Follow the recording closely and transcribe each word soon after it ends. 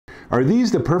Are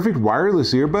these the perfect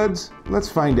wireless earbuds? Let's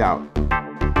find out.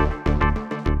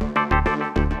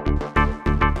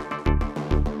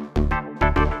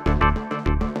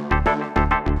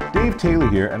 Dave Taylor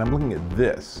here, and I'm looking at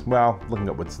this. Well, looking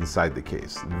at what's inside the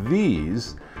case.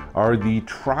 These are the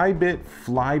Tribit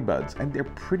Flybuds, and they're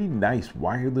pretty nice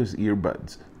wireless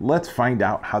earbuds. Let's find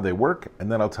out how they work,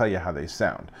 and then I'll tell you how they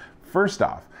sound. First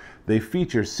off, they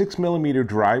feature 6mm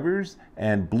drivers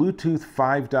and Bluetooth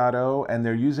 5.0, and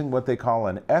they're using what they call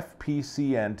an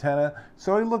FPC antenna.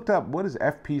 So I looked up what is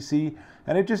FPC,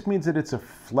 and it just means that it's a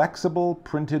flexible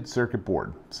printed circuit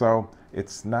board. So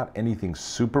it's not anything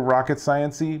super rocket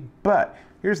science-y, but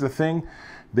here's the thing.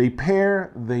 They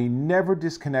pair, they never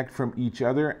disconnect from each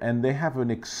other, and they have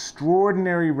an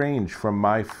extraordinary range from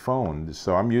my phone.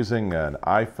 So I'm using an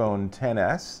iPhone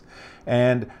XS,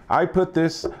 and I put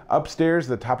this upstairs,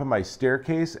 the top of my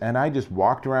staircase, and I just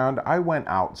walked around. I went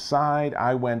outside.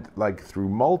 I went like through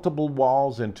multiple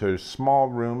walls into small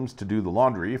rooms to do the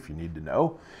laundry, if you need to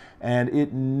know. And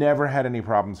it never had any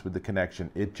problems with the connection.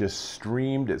 It just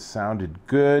streamed, it sounded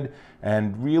good,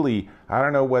 and really, I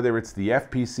don't know whether it's the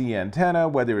FPC antenna,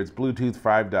 whether it's Bluetooth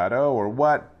 5.0 or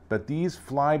what, but these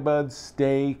Flybuds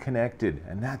stay connected,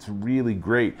 and that's really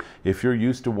great. If you're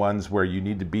used to ones where you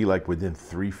need to be like within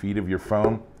 3 feet of your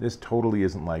phone, this totally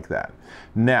isn't like that.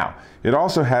 Now, it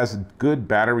also has good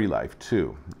battery life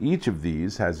too. Each of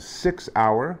these has a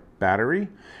 6-hour battery,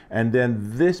 and then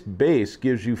this base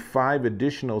gives you 5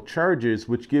 additional charges,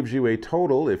 which gives you a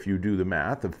total, if you do the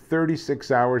math, of 36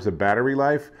 hours of battery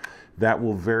life. That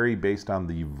will vary based on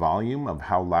the volume of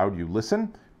how loud you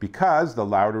listen, because the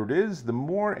louder it is, the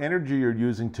more energy you're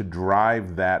using to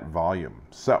drive that volume.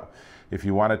 So if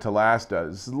you want it to last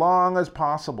as long as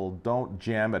possible, don't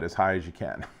jam it as high as you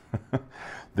can.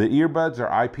 The earbuds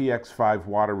are IPX5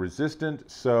 water resistant,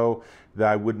 so that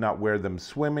I would not wear them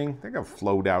swimming. They're gonna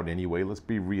float out anyway, let's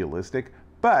be realistic.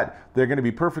 But they're gonna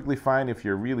be perfectly fine if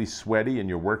you're really sweaty and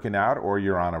you're working out, or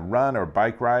you're on a run or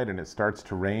bike ride and it starts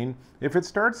to rain. If it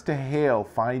starts to hail,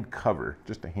 find cover.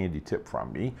 Just a handy tip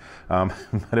from me.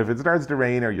 But if it starts to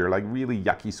rain or you're like really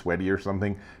yucky sweaty or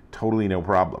something, totally no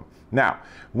problem. Now,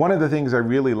 one of the things I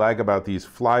really like about these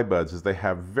Flybuds is they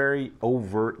have very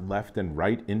overt left and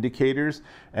right indicators,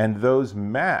 and those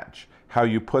match how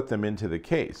you put them into the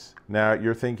case. Now,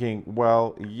 you're thinking,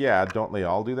 well, yeah, don't they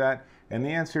all do that? And the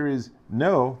answer is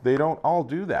no, they don't all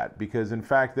do that, because in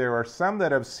fact there are some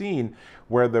that I've seen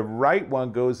where the right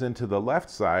one goes into the left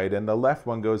side and the left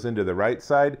one goes into the right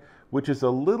side, which is a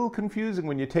little confusing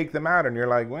when you take them out and you're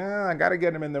like, well, I gotta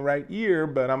get them in the right ear,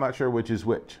 but I'm not sure which is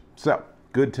which. So,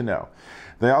 good to know.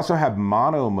 They also have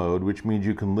mono mode, which means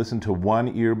you can listen to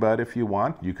one earbud if you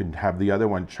want. You can have the other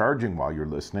one charging while you're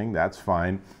listening, that's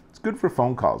fine. It's good for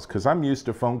phone calls, because I'm used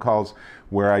to phone calls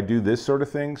where I do this sort of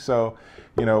thing. So,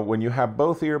 you know, when you have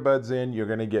both earbuds in, you're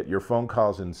going to get your phone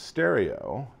calls in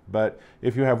stereo. But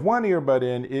if you have one earbud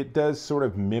in, it does sort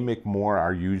of mimic more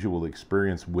our usual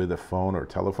experience with a phone or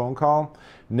telephone call.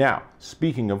 Now,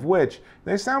 speaking of which,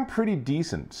 they sound pretty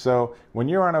decent. So when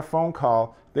you're on a phone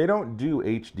call, they don't do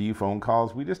HD phone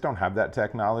calls. We just don't have that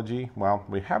technology. Well,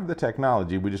 we have the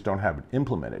technology, we just don't have it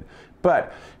implemented.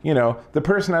 But, you know, the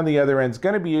person on the other end is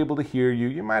going to be able to hear you.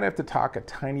 You might have to talk a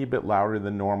tiny bit louder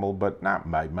than normal, but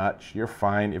not by much. You're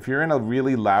fine. If you're in a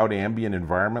really loud ambient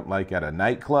environment, like at a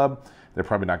nightclub, they're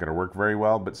probably not going to work very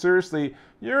well. But seriously,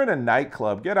 you're in a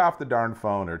nightclub, get off the darn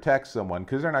phone or text someone,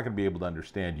 because they're not going to be able to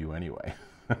understand you anyway.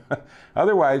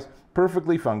 Otherwise,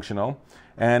 perfectly functional.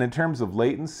 And in terms of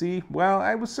latency, well,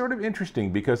 it was sort of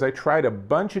interesting because I tried a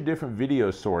bunch of different video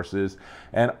sources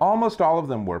and almost all of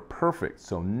them were perfect.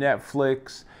 So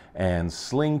Netflix and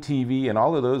Sling TV and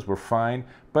all of those were fine.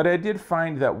 But I did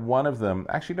find that one of them,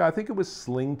 actually no, I think it was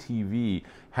Sling TV,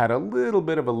 had a little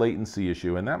bit of a latency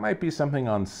issue, and that might be something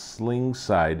on Sling's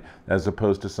side as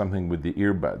opposed to something with the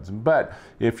earbuds. But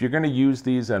if you're going to use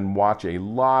these and watch a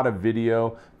lot of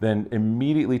video, then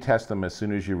immediately test them as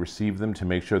soon as you receive them to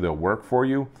make sure they'll work for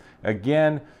you.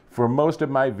 Again, for most of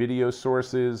my video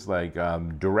sources like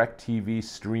DirecTV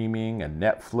streaming and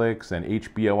Netflix and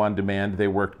HBO on demand, they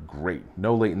worked great.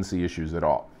 No latency issues at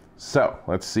all. So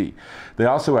let's see. They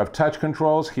also have touch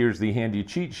controls. Here's the handy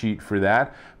cheat sheet for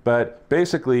that. But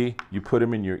basically, you put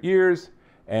them in your ears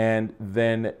and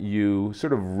then you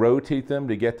sort of rotate them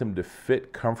to get them to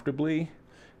fit comfortably.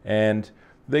 And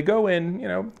they go in, you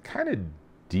know, kind of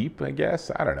deep, I guess.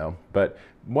 I don't know. But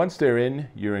once they're in,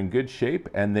 you're in good shape,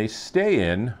 and they stay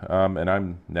in. And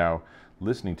I'm now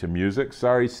listening to music.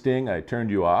 Sorry, Sting, I turned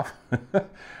you off.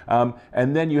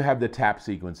 And then you have the tap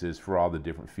sequences for all the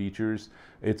different features.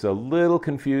 It's a little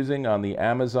confusing on the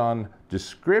Amazon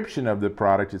description of the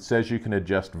product. It says you can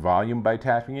adjust volume by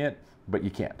tapping it, but you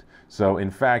can't. So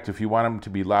in fact, if you want them to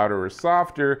be louder or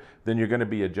softer, then you're going to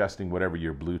be adjusting whatever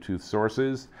your Bluetooth source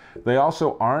is. They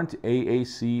also aren't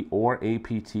AAC or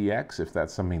aptX, if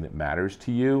that's something that matters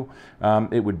to you.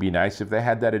 It would be nice if they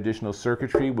had that additional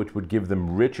circuitry, which would give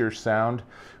them richer sound,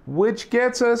 which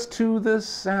gets us to the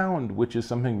sound, which is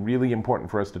something really important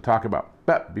for us to talk about.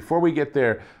 But before we get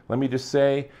there, let me just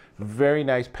say, very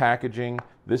nice packaging.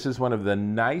 This is one of the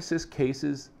nicest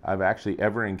cases I've actually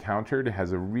ever encountered. It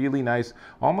has a really nice,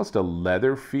 almost a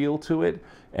leather feel to it,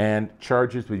 and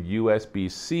charges with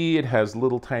USB-C. It has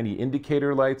little tiny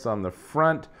indicator lights on the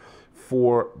front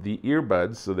for the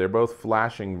earbuds, so they're both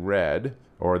flashing red,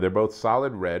 or they're both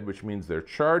solid red, which means they're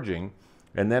charging.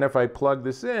 And then if I plug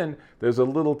this in, there's a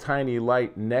little tiny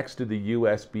light next to the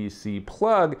USB-C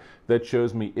plug that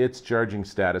shows me its charging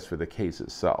status for the case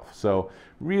itself. So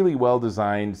really well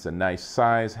designed, it's a nice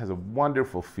size, has a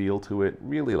wonderful feel to it,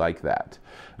 really like that.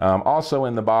 Also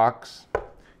in the box,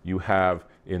 you have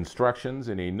instructions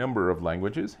in a number of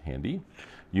languages, handy.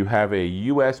 You have a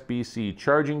USB-C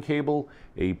charging cable,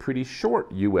 a pretty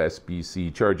short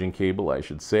USB-C charging cable, I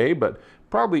should say, but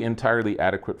probably entirely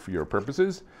adequate for your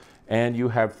purposes. And you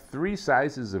have 3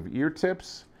 sizes of ear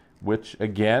tips, which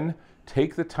again,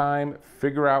 take the time,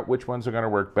 figure out which ones are going to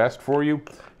work best for you.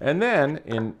 And then,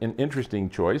 in an interesting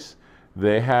choice,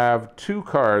 they have 2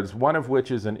 cards, one of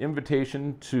which is an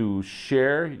invitation to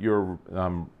share your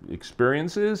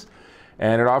experiences.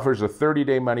 And it offers a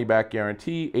 30-day money-back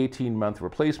guarantee, 18-month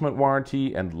replacement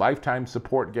warranty, and lifetime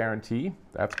support guarantee.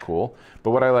 That's cool. But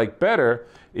what I like better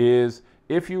is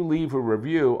if you leave a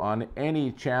review on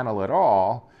any channel at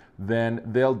all, then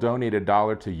they'll donate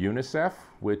 $1 to UNICEF,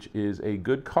 which is a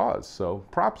good cause. So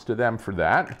props to them for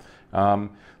that.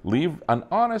 Leave an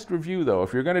honest review, though.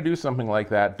 If you're going to do something like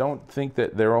that, don't think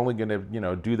that they're only going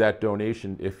to, do that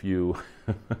donation if you,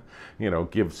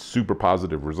 give super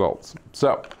positive results.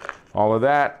 So all of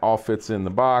that all fits in the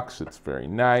box. It's very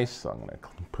nice. So I'm going to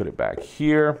put it back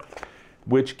here,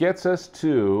 which gets us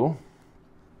to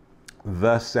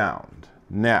the sound.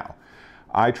 Now,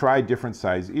 I tried different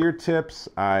size ear tips.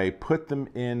 I put them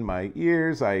in my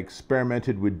ears. I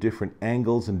experimented with different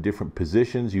angles and different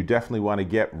positions. You definitely want to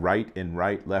get right and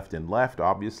right, left and left,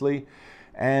 obviously.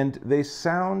 And they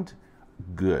sound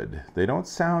good. They don't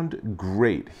sound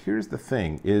great. Here's the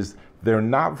thing, is they're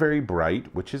not very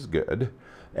bright, which is good.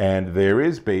 And there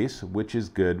is bass, which is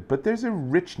good, but there's a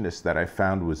richness that I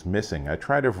found was missing. I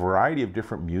tried a variety of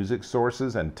different music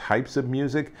sources and types of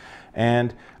music,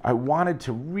 and I wanted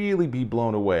to really be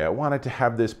blown away. I wanted to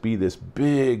have this be this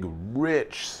big,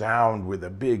 rich sound with a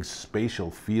big spatial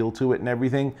feel to it and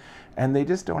everything, and they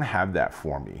just don't have that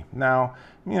for me. Now,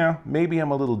 maybe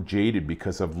I'm a little jaded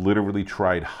because I've literally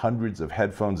tried hundreds of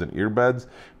headphones and earbuds,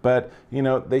 but,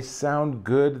 they sound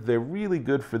good. They're really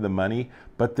good for the money,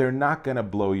 but they're not going to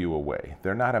blow you away.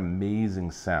 They're not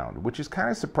amazing sound, which is kind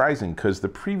of surprising because the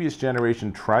previous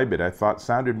generation Tribit I thought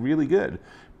sounded really good.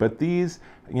 But these,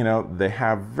 they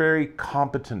have very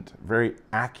competent, very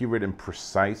accurate and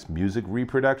precise music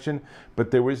reproduction,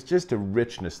 but there was just a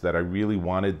richness that I really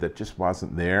wanted that just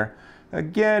wasn't there.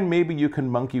 Again, maybe you can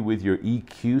monkey with your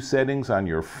EQ settings on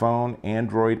your phone.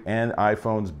 Android and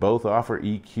iPhones both offer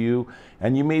EQ,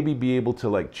 and you maybe be able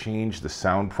to change the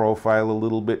sound profile a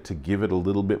little bit to give it a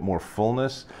little bit more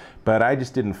fullness, but I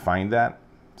just didn't find that.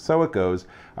 So it goes.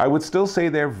 I would still say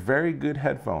they're very good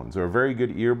headphones or very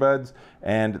good earbuds,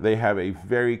 and they have a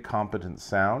very competent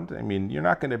sound. I mean, you're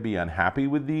not going to be unhappy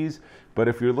with these, but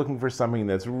if you're looking for something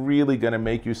that's really going to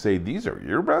make you say, these are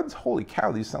earbuds? Holy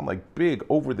cow, these sound like big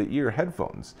over-the-ear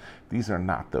headphones. These are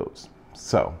not those.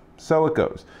 So it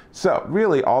goes. So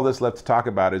really all that's left to talk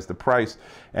about is the price.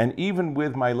 And even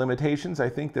with my limitations, I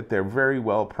think that they're very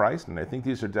well priced, and I think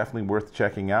these are definitely worth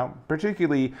checking out,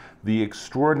 particularly the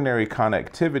extraordinary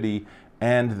connectivity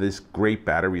and this great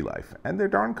battery life. And they're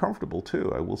darn comfortable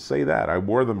too, I will say that. I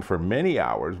wore them for many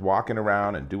hours, walking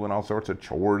around and doing all sorts of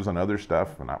chores and other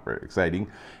stuff, not very exciting,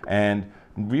 and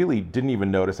really didn't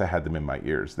even notice I had them in my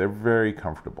ears. They're very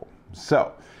comfortable.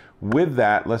 So with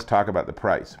that, let's talk about the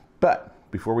price. But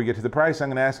before we get to the price, I'm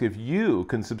going to ask if you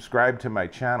can subscribe to my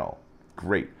channel.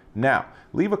 Great. Now,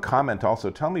 leave a comment also.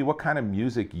 Tell me what kind of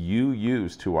music you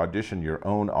use to audition your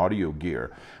own audio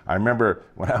gear. I remember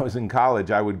when I was in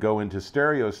college, I would go into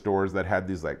stereo stores that had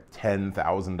these like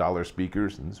 $10,000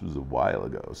 speakers, and this was a while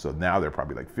ago. So now they're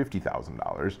probably like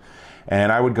 $50,000.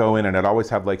 And I would go in and I'd always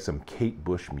have like some Kate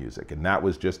Bush music, and that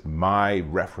was just my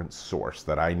reference source,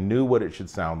 that I knew what it should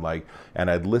sound like, and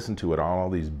I'd listen to it on all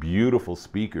these beautiful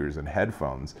speakers and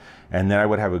headphones, and then I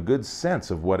would have a good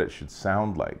sense of what it should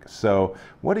sound like. So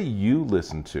what do you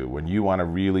listen to when you want to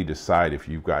really decide if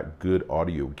you've got good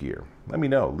audio gear? Let me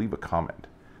know, leave a comment.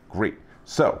 Great.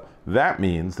 So that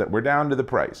means that we're down to the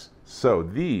price. So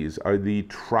these are the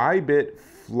Tribit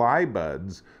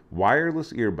Flybuds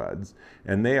wireless earbuds,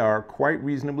 and they are quite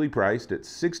reasonably priced at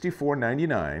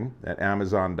 $64.99 at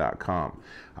Amazon.com.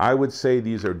 I would say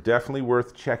these are definitely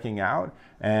worth checking out,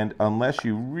 and unless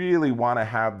you really want to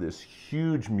have this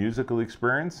huge musical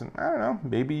experience, and I don't know,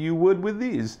 maybe you would with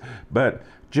these, but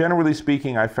generally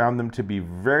speaking, I found them to be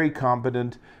very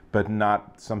competent, but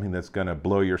not something that's going to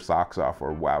blow your socks off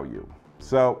or wow you.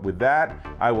 So with that,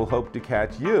 I will hope to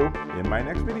catch you in my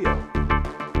next video.